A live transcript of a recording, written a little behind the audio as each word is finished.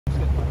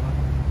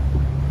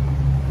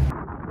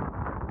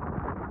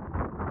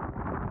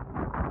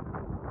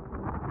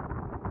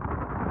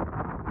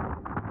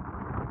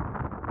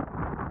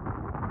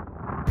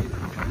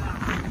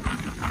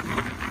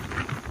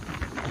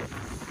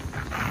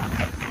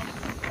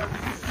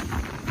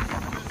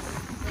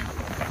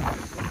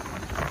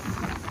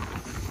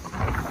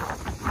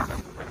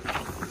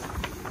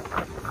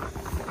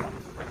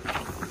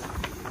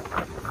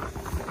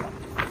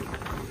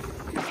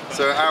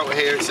So out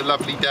here, it's a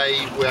lovely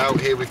day. We're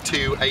out here with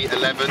two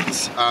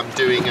 811s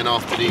doing an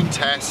afternoon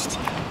test.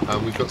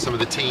 We've got some of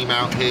the team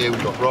out here.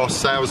 We've got Ross,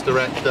 Sales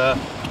Director,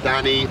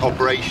 Danny,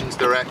 Operations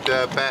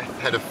Director,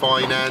 Beth, Head of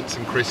Finance,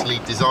 and Chris,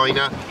 Lead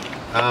Designer.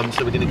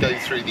 So we're going to go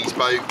through these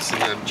boats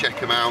and check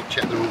them out,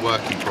 check they're all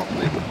working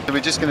properly. So we're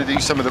just going to do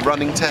some of the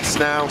running tests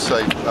now,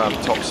 so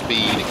top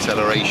speed,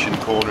 acceleration,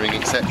 cornering,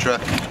 etc.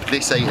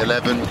 This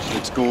 811, which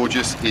looks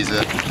gorgeous, is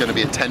going to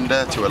be a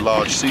tender to a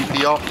large super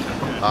yacht.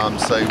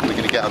 So we're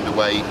going to get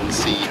underway and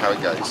see how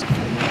it goes.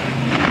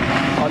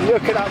 Oh,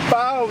 look at that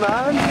bow,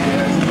 man!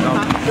 Yes,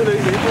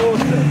 absolutely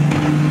awesome!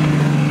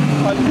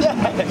 Oh,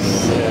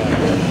 yes! Yeah.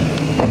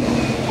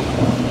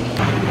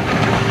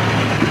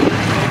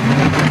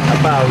 That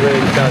bow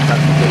really does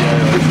have to be.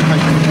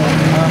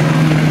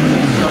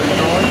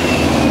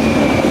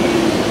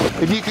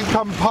 If you can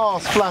come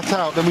past flat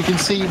out, then we can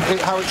see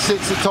how it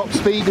sits at top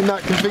speed in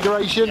that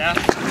configuration. Yeah.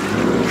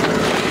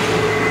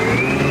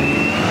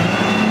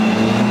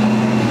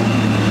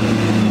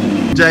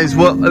 James,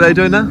 what are they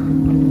doing now?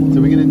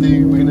 So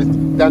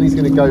Danny's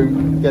gonna go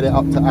get it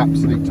up to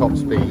absolute top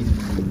speed.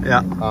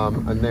 Yeah.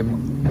 And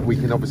then we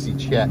can obviously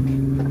check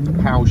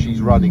how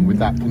she's running with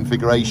that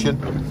configuration.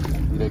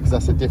 You know, because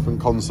that's a different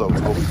console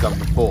to what we've done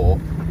before.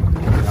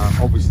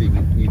 Obviously,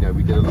 we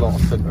did a lot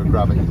of centre of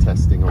gravity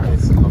testing on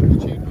this, and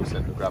longitudinal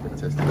centre of gravity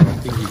testing. I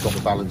think we've got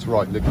the balance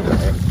right looking at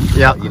it.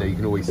 Yeah. You know, you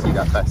can always see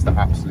that best at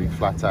absolute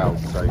flat out.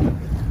 So.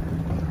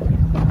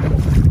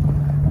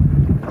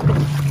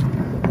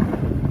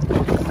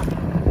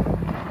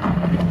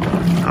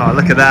 Oh,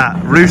 look at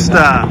that. Rooster.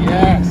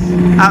 Yes.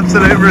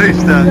 Absolute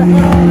rooster.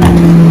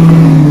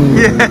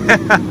 Yeah.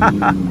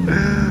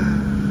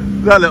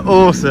 That looked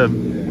awesome.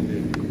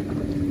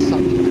 Such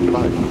a good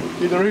boat.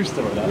 You're the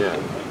rooster with that? Yeah.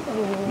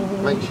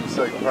 Makes you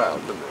so proud,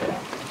 doesn't it?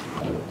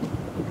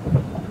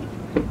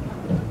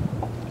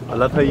 I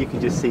love how you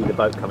can just see the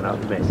boat coming out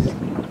of the mist.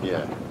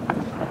 Yeah.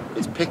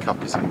 Its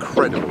pickup is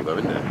incredible though,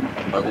 isn't it?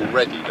 Like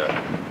already though.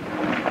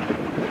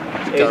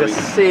 It's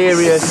a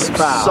serious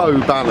bow. So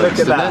balanced,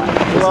 look at that,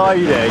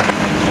 gliding.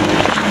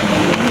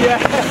 Yeah!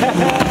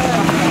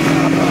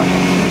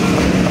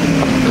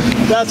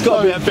 That's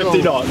got to be at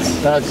 50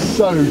 knots. That's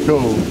so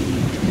cool.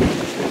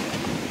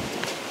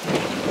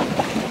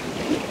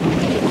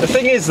 The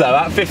thing is though,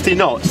 at 50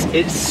 knots,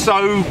 it's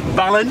so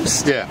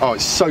balanced. Yeah, oh,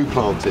 it's so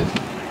planted.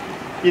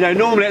 You know,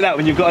 normally at that,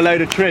 when you've got a load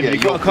of trim, Yeah,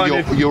 you've got to kind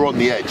of... You're on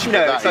the edge. You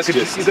know, it's like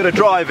you've got to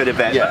drive it a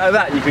bit. Yeah. But at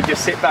that, you could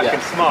just sit back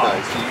and smile.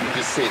 No, so you can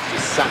just see it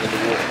just sat in the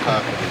water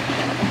perfectly.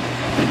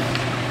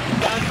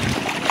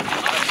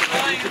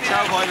 You can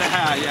tell by the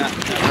hair, yeah.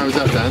 How was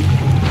that, Dan?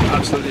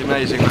 Absolutely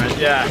amazing, mate.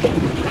 Yeah.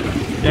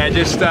 Yeah,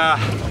 just,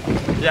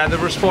 yeah, the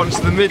response,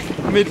 the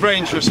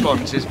mid-range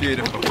response is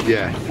beautiful.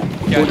 Yeah.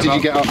 What did you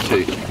get up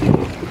to?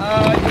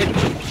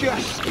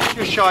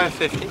 Just shy of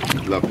 50.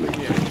 Lovely.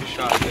 Yeah, just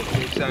shy of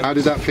 50. So. How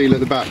did that feel at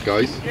the back,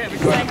 guys? Yeah, we're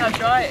saying how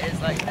dry it is,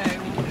 like no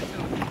water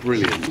at all.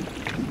 Brilliant.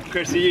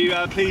 Chris, are you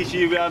pleased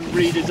you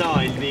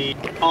redesigned the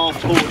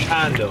aft torch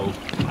handle?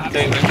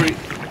 Absolutely.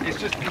 It's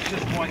just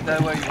right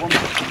there where you want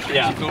it.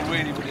 Yeah. You feel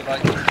really, really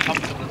like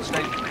comfortable and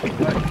stable.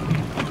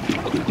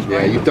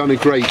 Yeah, you've done a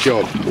great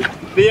job.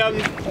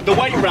 The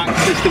weight rack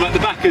system at the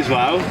back as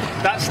well,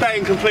 that's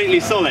staying completely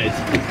solid.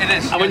 It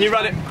is. And when you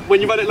run it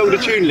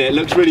longitudinally, it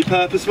looks really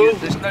purposeful. Yeah,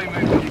 there's no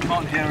movement, you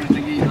can't hear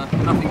anything either.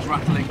 Nothing's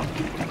rattling.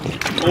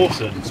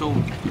 Awesome. It's all.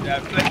 Yeah,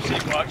 flip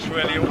seat works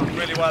really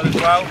well as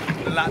well.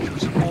 The lateral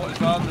support as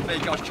well. The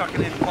big, I was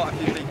chucking in quite a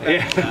few big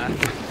bends there.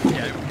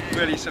 Yeah,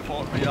 really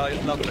support me. I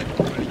loved it.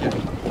 Really good.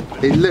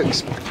 It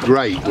looks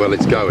great while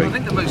it's going. I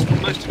think the most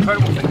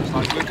incredible thing was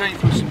like we were going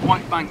through some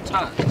white bank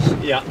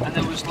turns. Yeah. And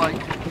there was no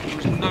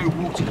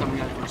water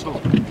coming over at all.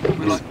 We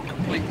were like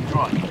completely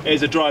dry.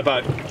 It's a dry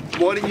boat.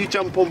 Why don't you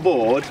jump on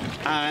board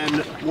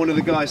and one of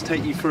the guys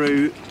take you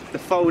through the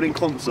folding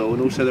console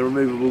and also the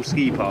removable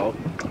ski pole,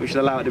 which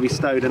will allow it to be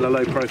stowed in a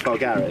low profile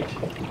garage.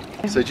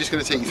 So just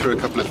going to take you through a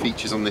couple of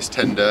features on this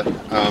tender.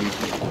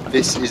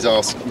 This is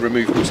our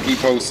removable ski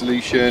pole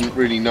solution,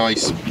 really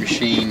nice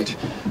machined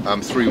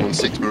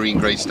 316 marine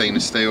grade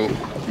stainless steel,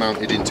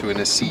 mounted into an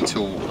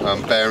acetal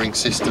bearing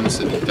system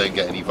so that you don't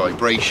get any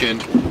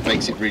vibration.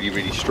 Makes it really,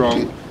 really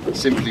strong.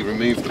 Simply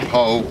remove the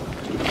pole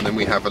and then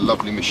we have a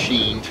lovely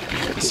machined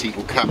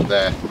acetal cap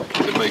there,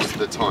 so most of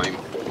the time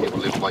it will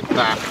live like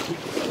that.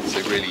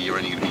 So really you're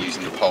only going to be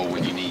using the pole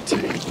when you need to.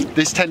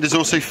 This tender is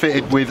also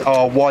fitted with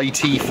our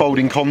YT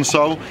folding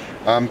console.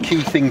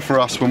 Key thing for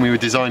us when we were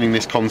designing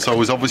this console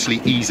was obviously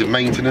ease of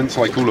maintenance,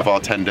 like all of our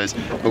tenders,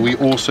 but we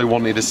also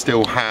wanted to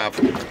still have,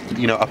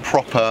 you know, a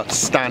proper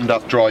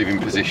stand-up driving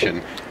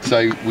position.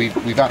 So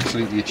we've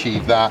absolutely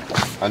achieved that,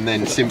 and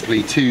then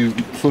simply two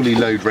fully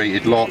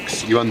load-rated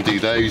locks. You undo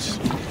those,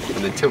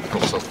 and then tilt the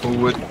console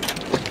forward,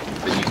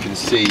 and you can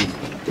see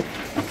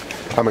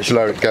how much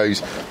lower it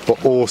goes,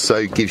 but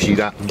also gives you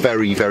that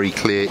very, very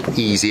clear,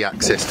 easy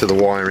access to the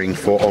wiring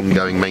for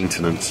ongoing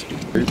maintenance.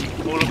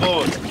 All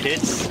aboard,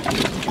 kids.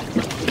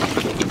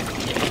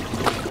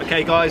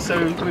 Okay guys, so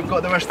we've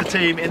got the rest of the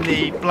team in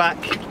the black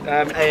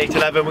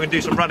A811. We're going to do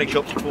some running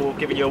shots before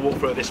giving you a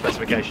walkthrough of this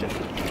specification.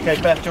 Okay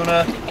Beth, do you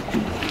want to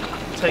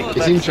take the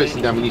It's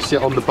interesting, Dan, when you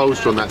sit on the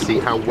bolster on that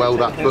seat, how well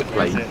that foot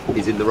plate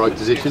is in the right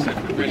position.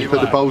 You put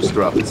the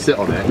bolster up and sit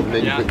on it, and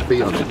then you put your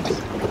feet on it. Okay,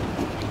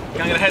 I'm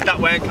going to head that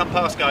way and come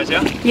past guys,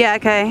 yeah? Yeah,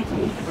 okay.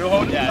 We're all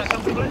holding that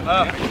comfortably?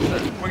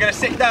 We're going to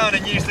sit down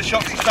and use the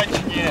shock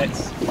suspension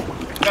units.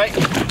 Okay,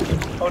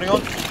 holding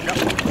on.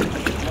 Yep.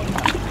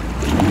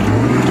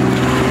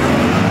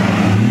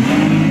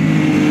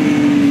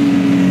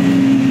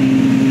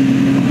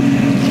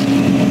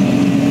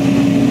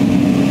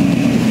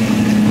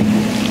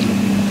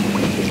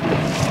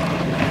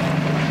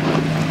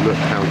 Look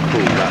how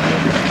cool that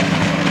looks.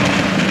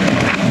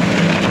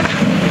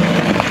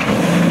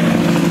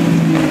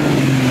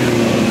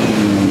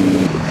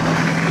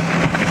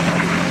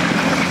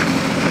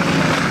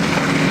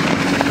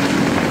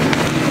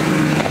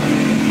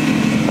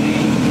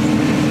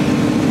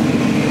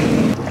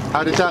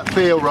 How did that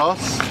feel,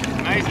 Ross?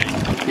 Amazing.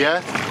 Yeah?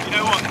 You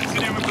know what,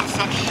 considering we've got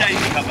such shade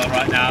cover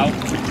right now, you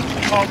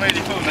can't really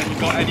feel that you've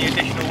got any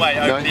additional weight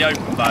over the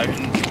open boat.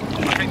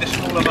 And I think the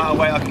small amount of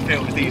weight I can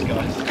feel with these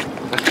guys.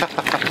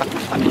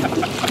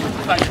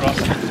 Thanks Ross.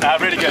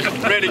 Really good,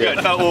 really good.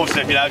 Felt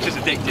awesome, you know, it's just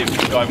addictive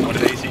driving one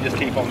of these, so you just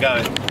keep on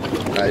going.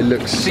 It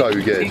looks so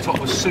good. The top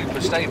was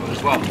super stable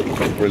as well.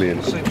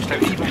 Brilliant. Super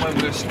stable, even when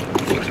we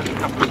took a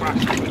couple of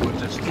crashes, we were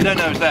just... You don't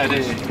know it's there, do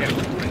you? Yeah, it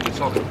was completely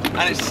solid.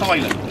 And it's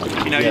silent,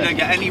 you know, you don't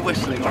get any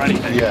whistling or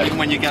anything, even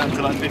when you get up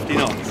to like 50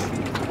 knots.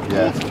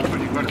 Yeah.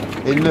 Pretty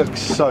incredible. It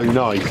looks so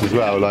nice as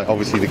well, like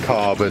obviously the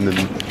carbon and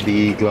the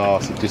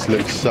E-glass, it just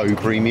looks so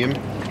premium.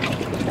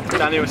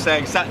 Danny was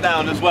saying, sat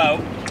down as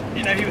well.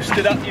 You know, you were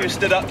stood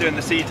up doing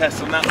the sea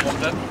tests on that one,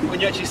 but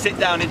when you actually sit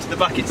down into the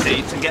bucket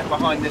seats and get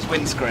behind this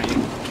windscreen,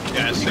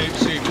 Yeah,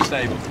 super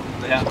stable.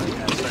 Yeah.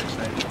 So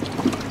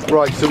stable.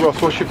 Right, so Ross,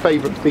 what's your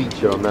favourite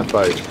feature on that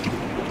boat?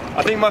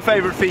 I think my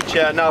favourite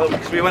feature, now that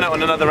because we went out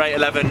on another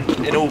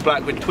 811 in all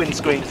black with twin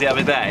screens the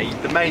other day,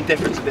 the main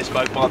difference of this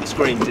boat by the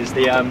screens is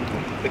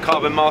the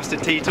carbon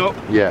mastered T-top.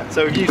 Yeah.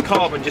 So we've used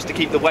carbon just to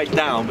keep the weight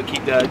down but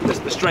keep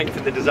the strength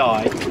of the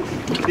design.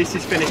 This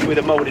is finished with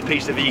a moulded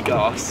piece of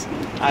E-glass,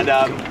 and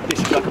this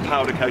is like a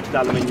powder coated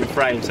aluminium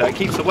frame, so it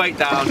keeps the weight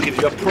down, gives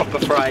you a proper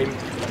frame,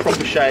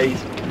 proper shade,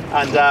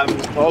 and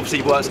well,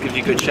 obviously works, gives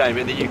you good shade.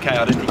 In the UK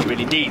I don't think you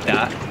really need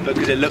that, but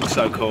because it looks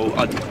so cool,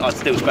 I'd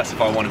still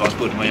specify one if I was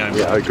building my own.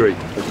 Yeah, I agree.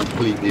 I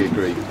completely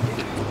agree.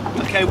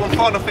 Okay, one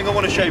final thing I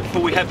want to show you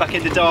before we head back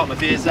into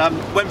Dartmouth is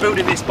when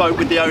building this boat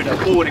with the owner,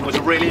 boarding was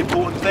a really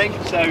important thing.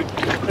 So,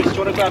 Chris, do you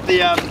want to grab the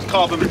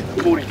carbon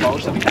boarding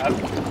poles that we have?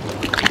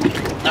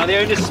 Now, the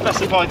owners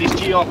specified these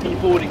GRP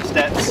boarding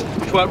steps,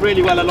 which work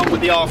really well along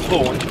with the aft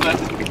haunch, but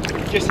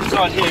just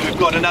inside here we've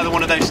got another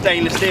one of those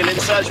stainless steel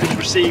inserts which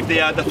receive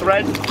the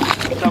thread.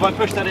 So if I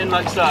push that in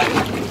like so,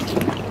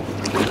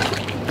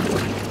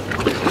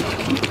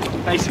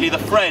 basically the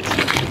thread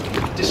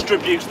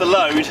distributes the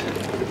load,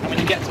 and when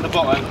you get to the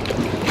bottom,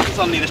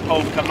 suddenly this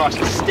pole becomes nice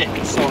and stiff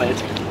and solid.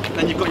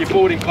 Then you've got your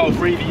boarding pole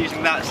for either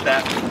using that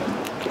step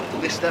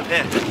or this step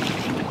here.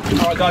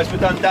 Alright guys, we're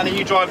done. Danny,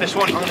 you drive this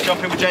one. I'm going to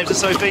jump in with James and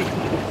Sophie.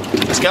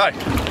 Let's go.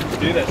 Let's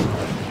do this.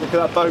 Look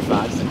at that boat,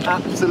 man. It's an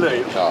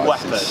absolute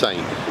weapon. It's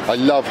insane. I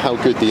love how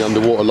good the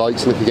underwater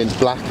lights look against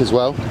black as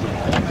well.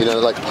 You know,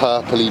 like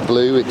purpley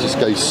blue, it just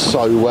goes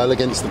so well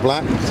against the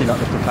black. See like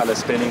the propeller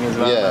spinning as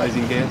well,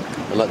 amazing gear.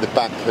 And like the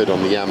back hood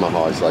on the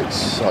Yamaha is like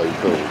so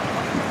cool.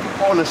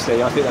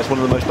 Honestly, I think that's one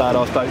of the most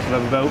badass boats I've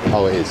ever built.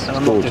 Oh, it is. And It's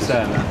I'm gorgeous. not just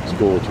saying that. It's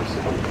gorgeous.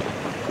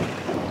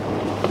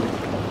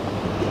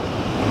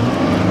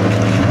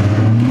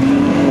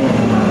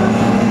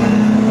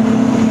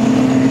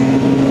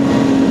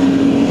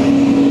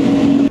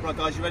 Right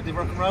guys, you ready to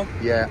rock and roll?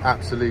 Yeah,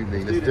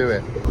 absolutely. Let's do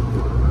it.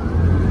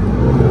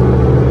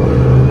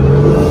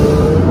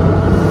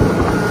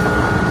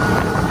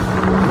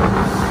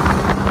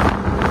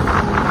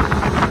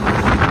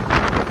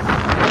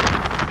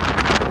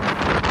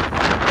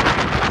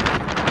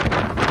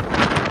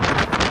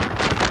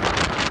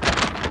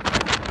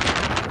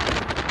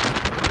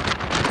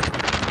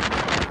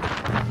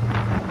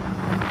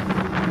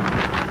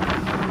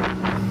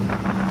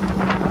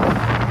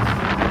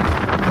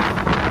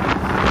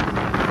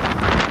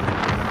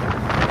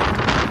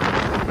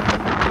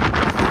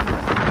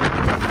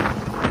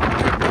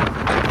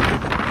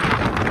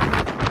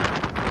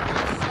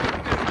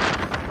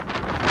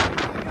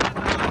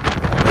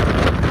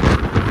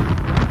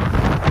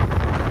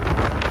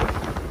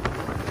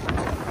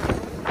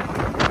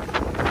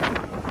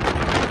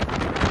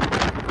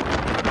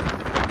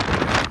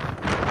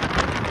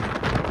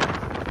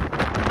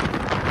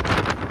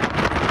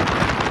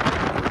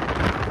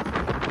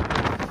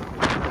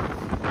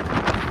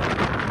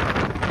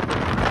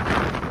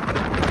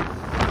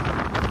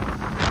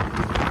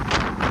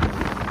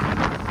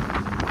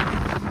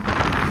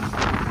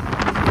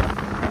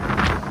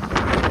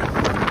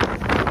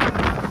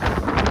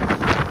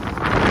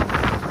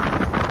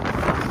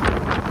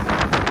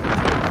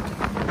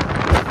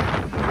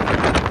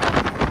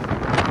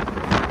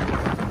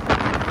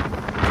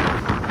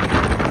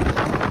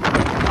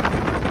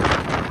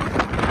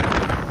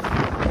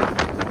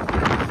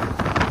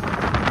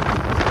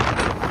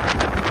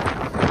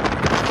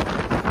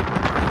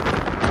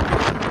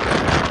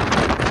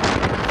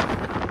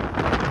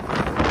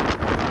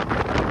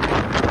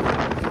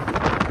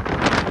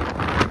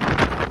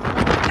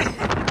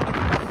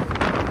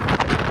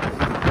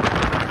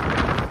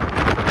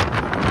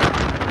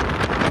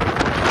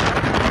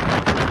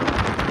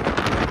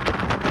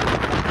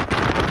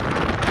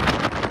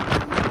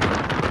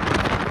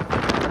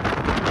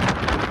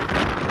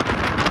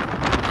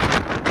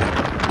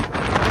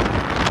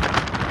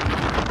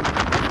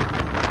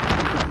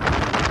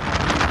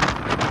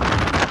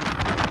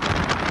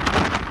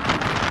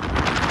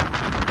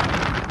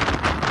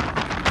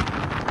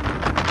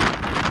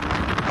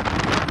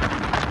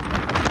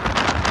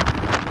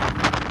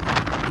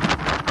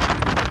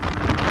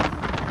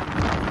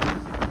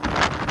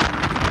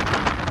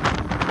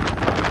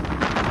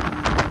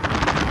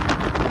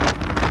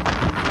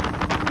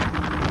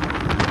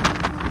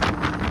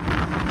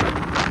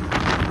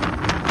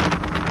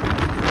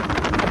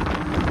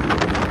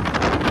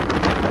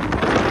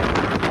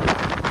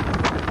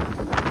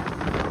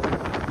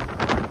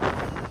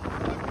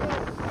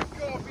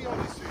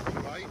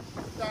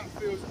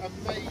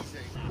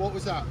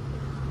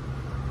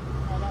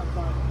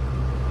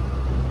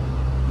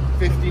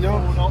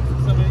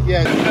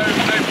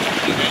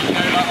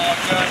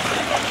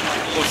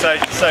 So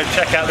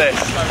check out this.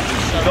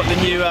 We've got the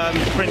new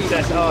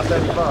Princess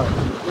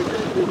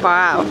R75.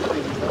 Wow.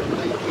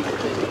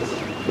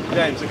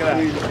 James, look at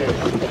that.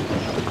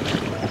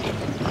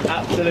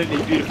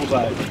 Absolutely beautiful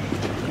boat.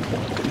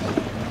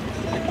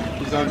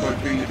 Designed by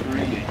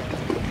Ribeye.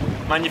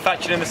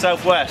 Manufactured in the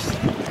southwest.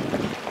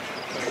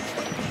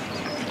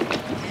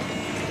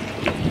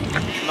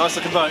 Nice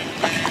looking boat.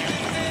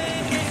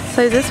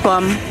 So this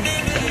one.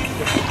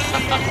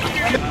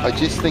 I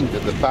just think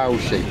that the bow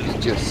shape is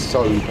just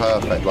so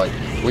perfect. Like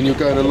when you're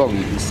going along,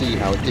 you can see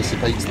how it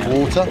dissipates the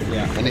water,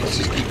 and it's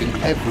just keeping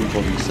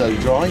everybody so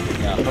dry.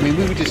 I mean,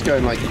 we were just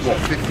going like what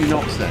 50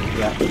 knots then,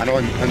 and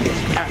I'm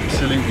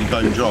absolutely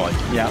bone dry.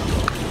 Yeah.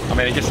 I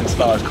mean, it just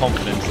inspires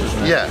confidence,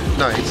 doesn't it? Yeah.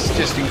 No, it's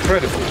just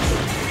incredible.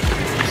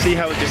 See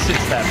how it just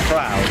sits there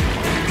proud.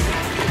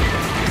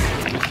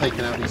 We've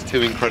taken out these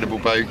two incredible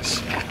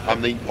boats,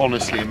 and they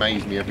honestly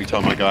amaze me every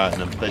time I go out in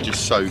them. They're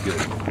just so good.